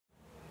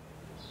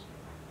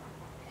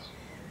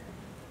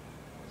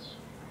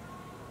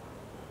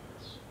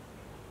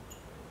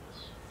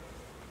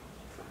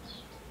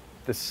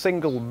The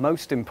single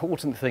most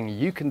important thing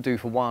you can do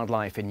for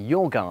wildlife in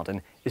your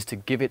garden is to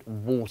give it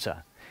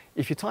water.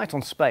 If you're tight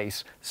on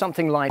space,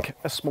 something like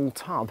a small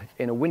tub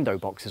in a window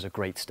box is a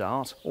great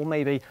start, or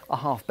maybe a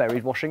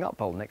half-buried washing up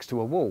bowl next to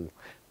a wall.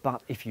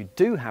 But if you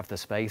do have the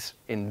space,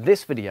 in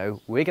this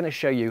video we're going to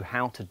show you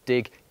how to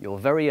dig your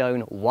very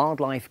own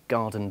wildlife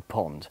garden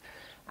pond,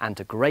 and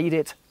to grade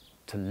it,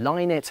 to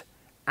line it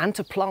and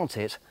to plant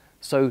it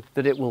so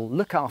that it will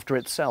look after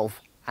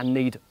itself and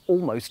need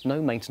almost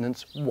no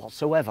maintenance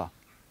whatsoever.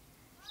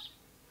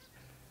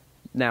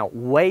 Now,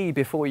 way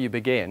before you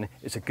begin,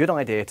 it's a good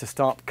idea to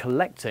start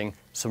collecting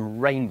some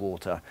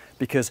rainwater,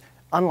 because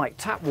unlike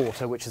tap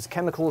water, which has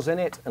chemicals in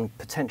it and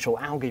potential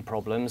algae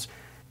problems,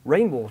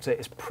 rainwater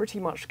is pretty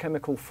much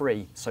chemical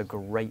free, so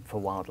great for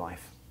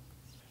wildlife.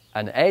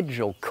 An edge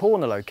or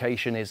corner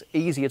location is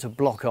easier to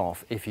block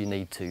off if you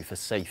need to for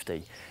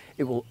safety.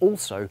 It will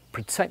also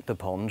protect the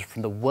pond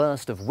from the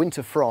worst of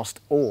winter frost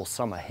or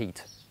summer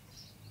heat.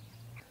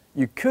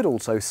 You could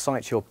also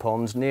site your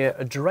pond near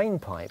a drain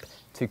pipe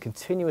to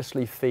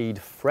continuously feed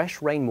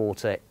fresh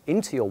rainwater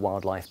into your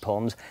wildlife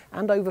pond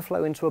and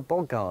overflow into a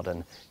bog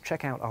garden.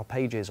 Check out our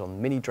pages on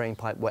mini drain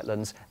pipe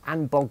wetlands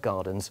and bog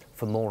gardens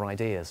for more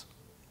ideas.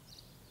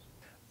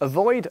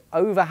 Avoid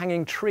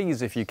overhanging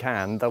trees if you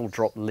can, they'll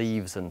drop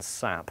leaves and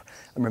sap.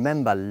 And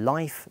remember,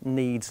 life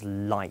needs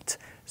light,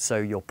 so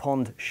your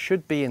pond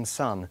should be in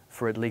sun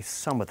for at least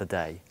some of the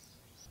day.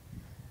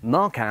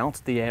 Mark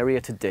out the area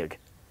to dig.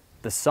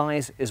 The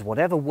size is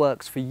whatever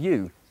works for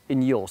you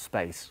in your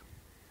space.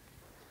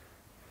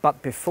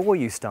 But before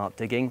you start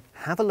digging,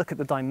 have a look at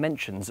the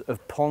dimensions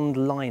of pond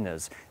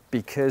liners,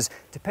 because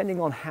depending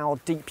on how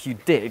deep you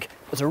dig,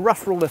 as a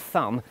rough rule of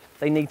thumb,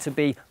 they need to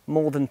be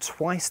more than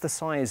twice the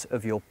size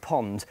of your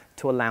pond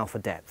to allow for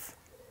depth.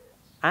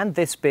 And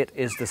this bit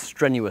is the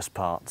strenuous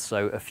part,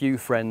 so a few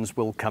friends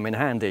will come in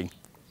handy.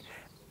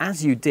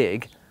 As you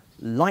dig,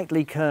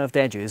 lightly curved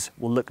edges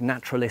will look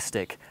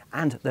naturalistic,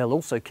 and they'll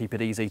also keep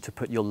it easy to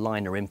put your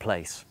liner in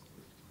place.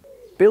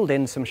 Build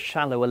in some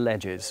shallower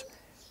ledges.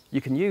 You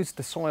can use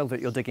the soil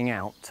that you're digging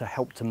out to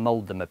help to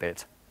mould them a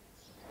bit.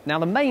 Now,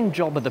 the main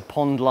job of the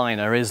pond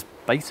liner is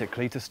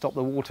basically to stop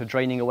the water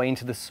draining away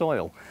into the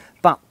soil.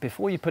 But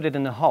before you put it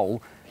in a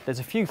hole, there's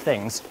a few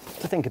things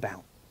to think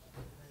about.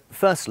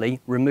 Firstly,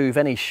 remove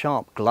any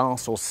sharp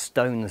glass or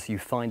stones you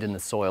find in the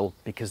soil,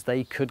 because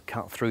they could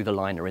cut through the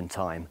liner in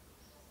time.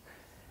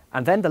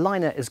 And then the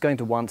liner is going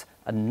to want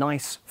a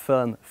nice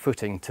firm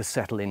footing to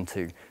settle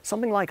into.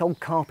 Something like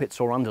old carpets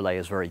or underlay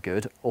is very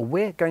good, or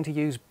we're going to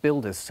use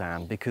builder's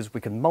sand because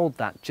we can mould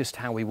that just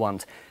how we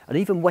want and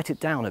even wet it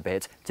down a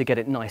bit to get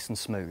it nice and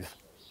smooth.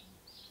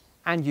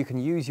 And you can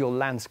use your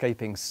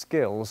landscaping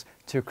skills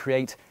to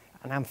create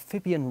an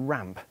amphibian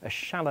ramp, a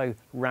shallow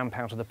ramp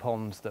out of the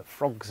pond that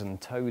frogs and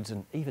toads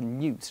and even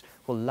newts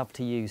will love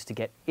to use to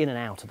get in and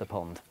out of the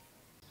pond.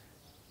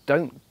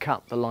 Don't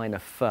cut the liner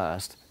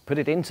first. Put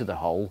it into the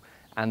hole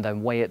and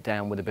then weigh it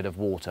down with a bit of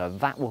water.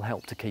 That will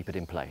help to keep it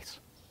in place.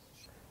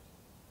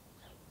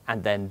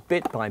 And then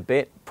bit by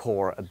bit,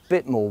 pour a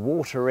bit more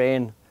water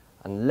in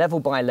and level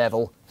by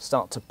level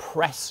start to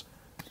press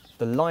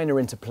the liner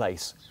into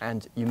place.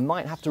 And you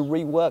might have to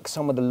rework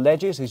some of the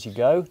ledges as you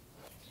go.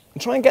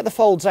 And try and get the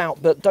folds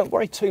out, but don't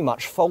worry too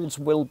much. Folds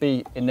will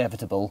be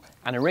inevitable.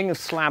 And a ring of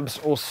slabs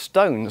or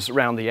stones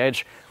around the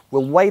edge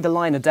will weigh the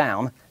liner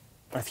down.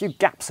 A few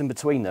gaps in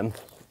between them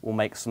will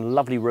make some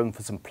lovely room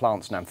for some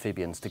plants and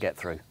amphibians to get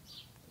through.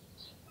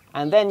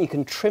 And then you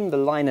can trim the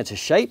liner to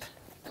shape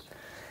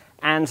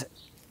and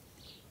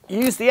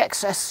use the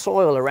excess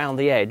soil around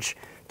the edge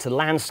to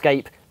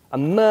landscape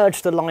and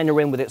merge the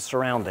liner in with its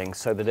surroundings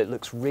so that it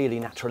looks really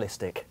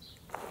naturalistic.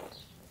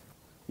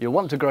 You'll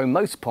want to grow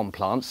most pond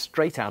plants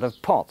straight out of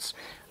pots,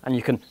 and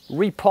you can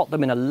repot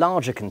them in a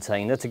larger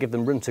container to give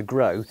them room to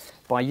grow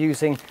by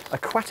using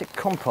aquatic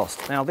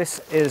compost. Now, this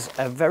is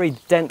a very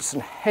dense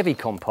and heavy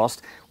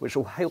compost which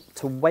will help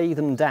to weigh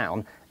them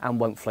down and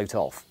won't float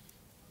off.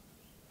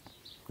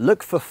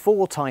 Look for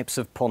 4 types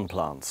of pond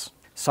plants.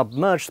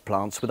 Submerged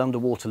plants with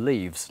underwater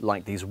leaves,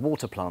 like these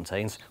water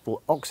plantains,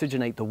 will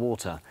oxygenate the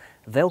water.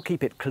 They'll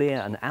keep it clear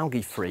and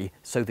algae-free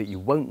so that you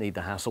won't need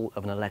the hassle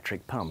of an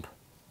electric pump.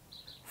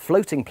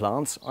 Floating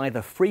plants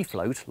either free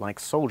float, like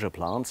soldier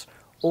plants,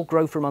 or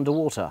grow from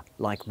underwater,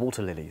 like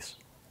water lilies.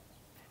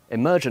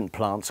 Emergent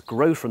plants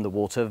grow from the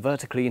water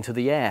vertically into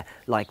the air,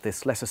 like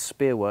this lesser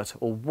spearwort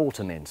or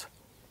water mint.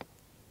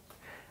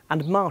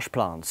 And marsh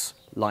plants,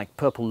 like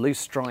purple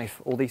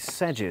loosestrife or these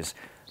sedges,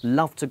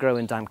 love to grow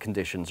in damp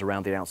conditions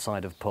around the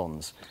outside of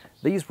ponds.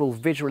 These will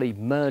visually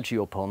merge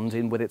your pond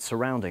in with its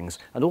surroundings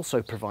and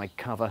also provide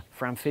cover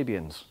for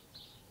amphibians.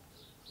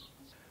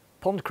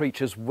 Pond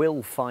creatures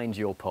will find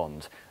your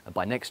pond, and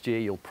by next year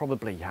you'll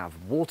probably have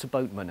water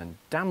boatmen and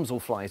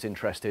damselflies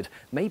interested,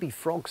 maybe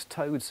frogs,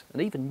 toads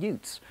and even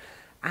newts.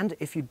 And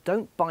if you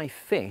don't buy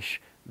fish,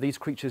 these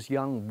creatures'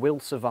 young will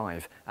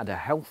survive and a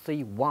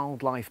healthy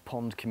wildlife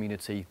pond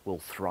community will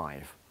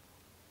thrive.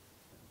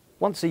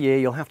 Once a year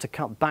you'll have to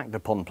cut back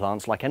the pond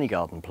plants like any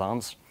garden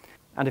plants,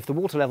 and if the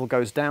water level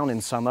goes down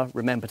in summer,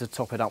 remember to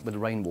top it up with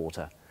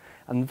rainwater.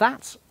 And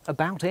that's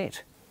about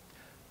it.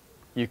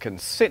 You can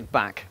sit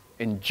back,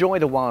 enjoy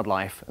the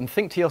wildlife, and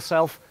think to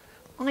yourself,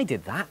 I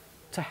did that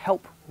to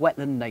help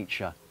wetland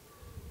nature.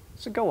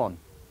 So go on,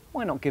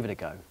 why not give it a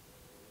go?